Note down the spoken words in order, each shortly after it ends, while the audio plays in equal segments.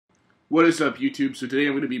What is up, YouTube? So today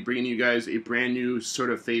I'm going to be bringing you guys a brand new sort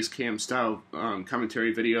of face cam style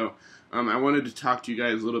commentary video. I wanted to talk to you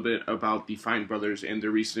guys a little bit about the FineBros and their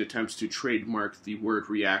recent attempts to trademark the word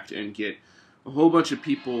react and get a whole bunch of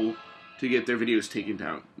people to get their videos taken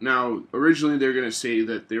down. Now, originally they're going to say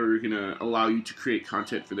that they were going to allow you to create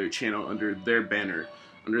content for their channel under their banner,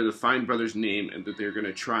 under the FineBros name, and that they're going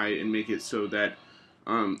to try and make it so that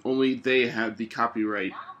only they have the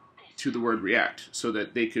copyright to the word react, so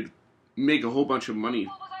that they could make a whole bunch of money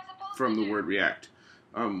from the word react.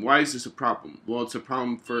 Why is this a problem? Well, it's a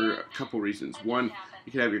problem for a couple reasons. One,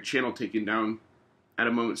 you could have your channel taken down at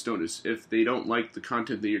a moment's notice. If they don't like the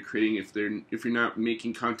content that you're creating, if you're not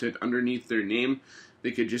making content underneath their name,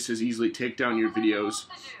 they could just as easily take down your videos,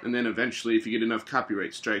 and then eventually, if you get enough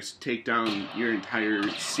copyright strikes, take down your entire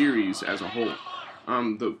series as a whole.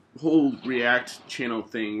 The whole React channel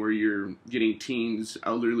thing where you're getting teens,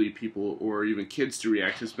 elderly people, or even kids to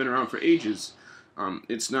react has been around for ages.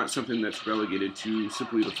 It's not something that's relegated to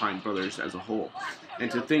simply the FineBros as a whole. And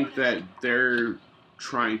to think that they're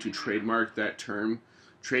trying to trademark that term,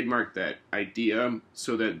 trademark that idea,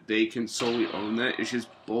 so that they can solely own that is just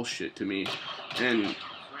bullshit to me. And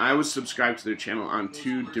I was subscribed to their channel on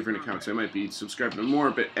 2 different accounts. I might be subscribed to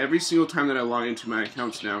more, but every single time that I log into my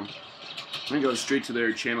accounts now, I go straight to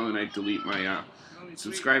their channel and I delete my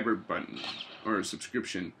subscriber button or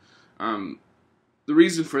subscription. The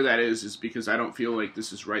reason for that is because I don't feel like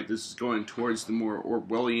this is right. This is going towards the more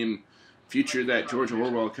Orwellian future that George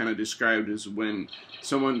Orwell kind of described, as when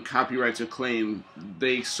someone copyrights a claim,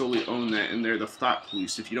 they solely own that and they're the thought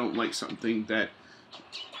police. If you don't like something that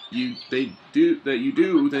you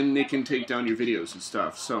do, then they can take down your videos and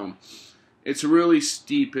stuff. So it's a really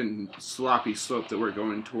steep and sloppy slope that we're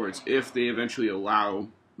going towards if they eventually allow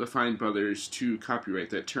the FineBros to copyright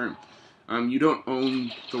that term. You don't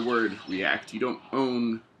own the word react. You don't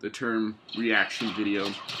own the term reaction video.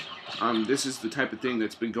 This is the type of thing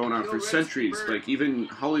that's been going on for centuries. Like, even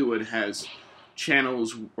Hollywood has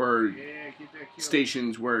channels or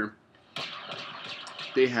stations where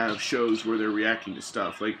they have shows where they're reacting to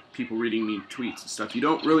stuff, like people reading me tweets and stuff. You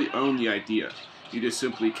don't really own the idea. You just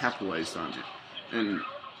simply capitalized on it. And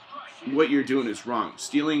what you're doing is wrong.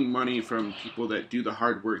 Stealing money from people that do the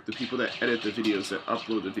hard work, the people that edit the videos, that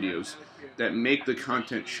upload the videos, that make the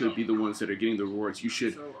content, should be the ones that are getting the rewards. You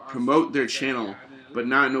should promote their channel, but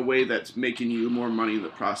not in a way that's making you more money in the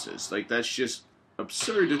process. Like, that's just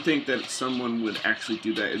absurd to think that someone would actually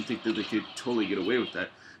do that and think that they could totally get away with that,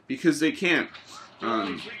 because they can't.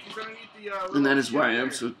 And that is why I'm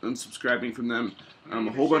unsubscribing from them.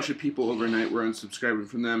 A whole bunch of people overnight were unsubscribing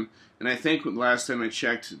from them, and I think last time I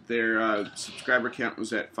checked, their subscriber count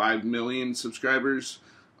was at 5 million subscribers,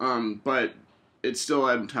 but it still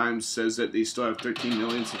at times says that they still have 13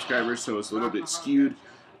 million subscribers, so it's a little bit skewed.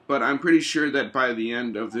 But I'm pretty sure that by the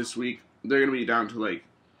end of this week, they're going to be down to like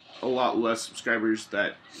a lot less subscribers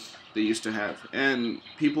that they used to have. And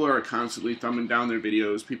people are constantly thumbing down their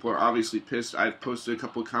videos. People are obviously pissed. I've posted a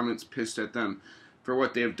couple of comments pissed at them for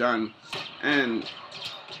what they've done, and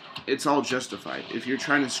it's all justified. If you're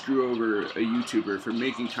trying to screw over a YouTuber for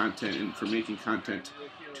making content and for making content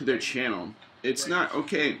to their channel, it's not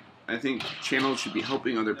okay. I think channels should be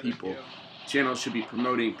helping other people. Channels should be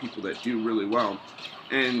promoting people that do really well.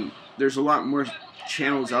 And there's a lot more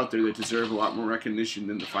channels out there that deserve a lot more recognition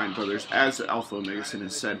than the FineBros, as Alpha Megason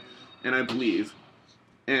has said, and I believe.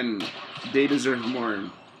 And they deserve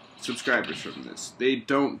more subscribers from this. They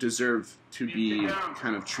don't deserve to be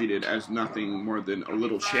kind of treated as nothing more than a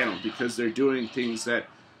little channel, because they're doing things that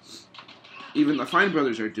even the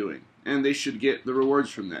FineBros are doing, and they should get the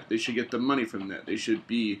rewards from that. They should get the money from that. They should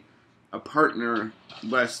be a partner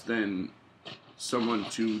less than someone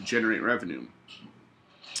to generate revenue.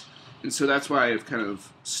 And so that's why I've kind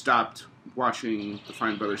of stopped watching the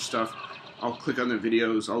FineBros stuff. I'll click on their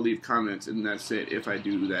videos, I'll leave comments, and that's it, if I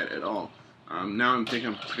do that at all. Now I'm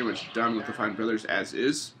pretty much done with the FineBros as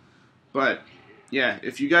is. But yeah,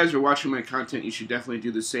 if you guys are watching my content, you should definitely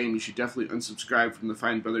do the same. You should definitely unsubscribe from the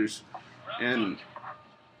FineBros. And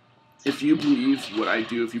if you believe what I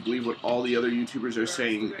do, if you believe what all the other YouTubers are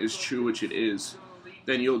saying is true, which it is,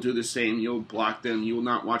 then you'll do the same. You'll block them. You will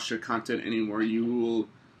not watch their content anymore. You will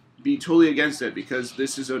be totally against it, because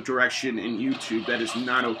this is a direction in YouTube that is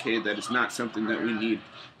not okay, that is not something that we need,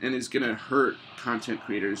 and is going to hurt content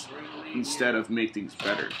creators instead of make things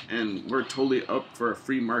better. And we're totally up for a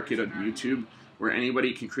free market on YouTube, where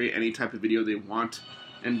anybody can create any type of video they want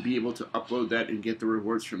and be able to upload that and get the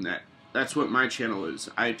rewards from that. That's what my channel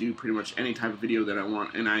is. I do pretty much any type of video that I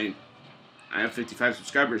want, and I have 55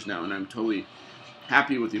 subscribers now, and I'm totally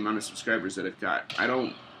happy with the amount of subscribers that I've got. I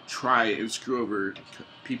don't try and screw over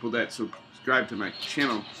people that subscribe to my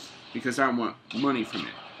channel because I want money from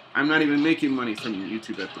it. I'm not even making money from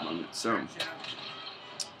YouTube at the moment, so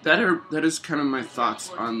that is kind of my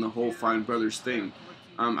thoughts on the whole FineBros thing.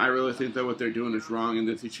 I really think that what they're doing is wrong and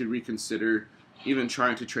that they should reconsider even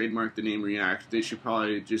trying to trademark the name React. They should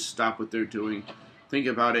probably just stop what they're doing, think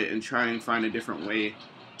about it, and try and find a different way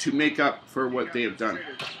to make up for what they have done.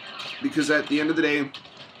 Because at the end of the day,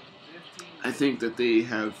 I think that they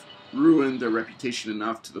have ruined their reputation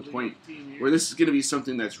enough to the point where this is going to be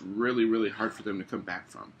something that's really, really hard for them to come back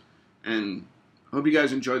from. And I hope you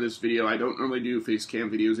guys enjoyed this video. I don't normally do face cam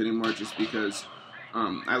videos anymore just because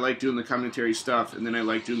I like doing the commentary stuff and then I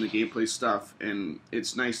like doing the gameplay stuff, and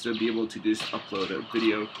it's nice to be able to just upload a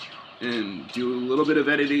video and do a little bit of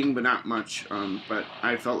editing, but not much. But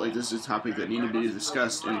I felt like this is a topic that needed to be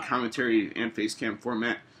discussed in commentary and face cam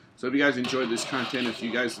format. So if you guys enjoyed this content, if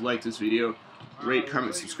you guys like this video, rate,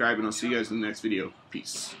 comment, subscribe, and I'll see you guys in the next video.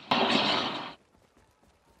 Peace.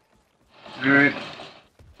 Alright.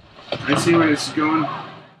 I see where this is going.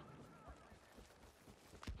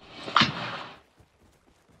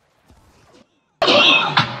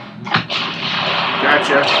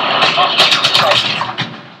 Gotcha.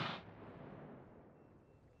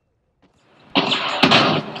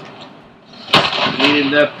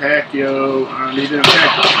 Needing the pack, yo. Needing a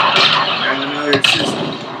pack. And another assist.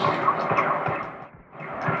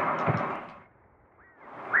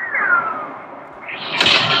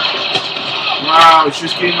 Wow, it's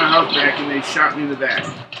just getting my health back and they shot me in the back.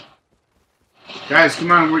 Guys,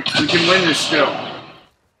 come on, we can win this still.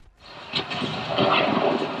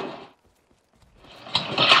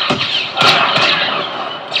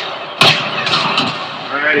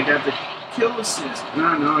 Alright, I got the kill assist. No,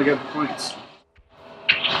 I got the points.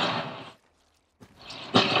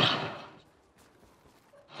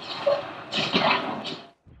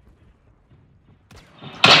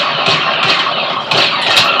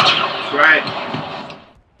 Right.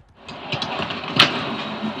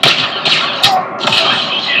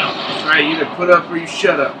 That's right, you either put up or you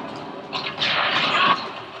shut up.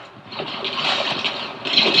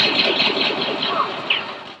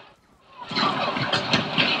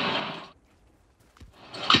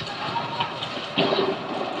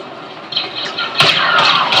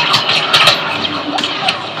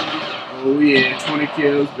 Oh yeah, 20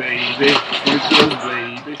 kills, baby. 20 kills,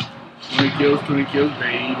 baby. 20 kills,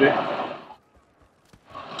 baby.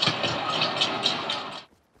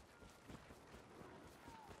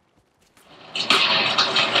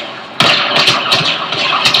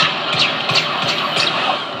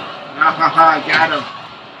 Haha, got him.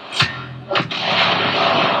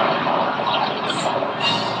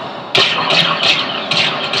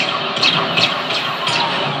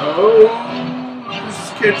 Oh, this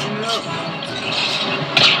is catching up.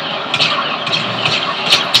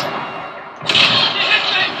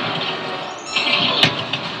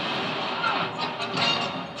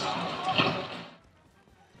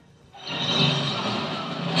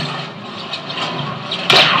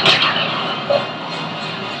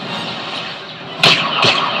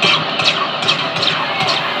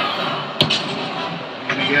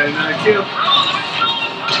 Got another kill.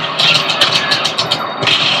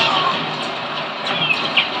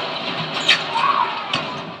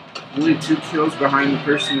 Only 2 kills behind the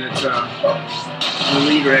person that's in the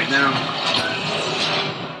lead right now.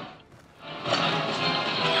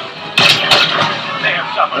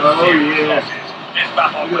 Oh yeah.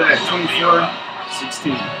 Look at that,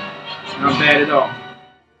 24-16. Not bad at all.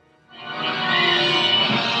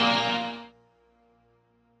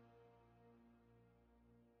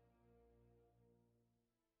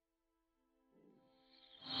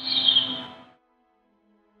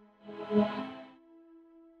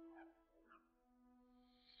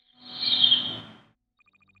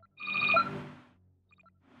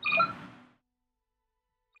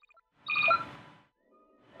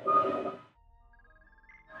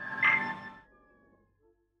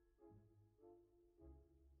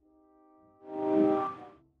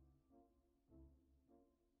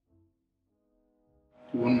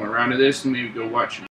 Do one more round of this and maybe go watch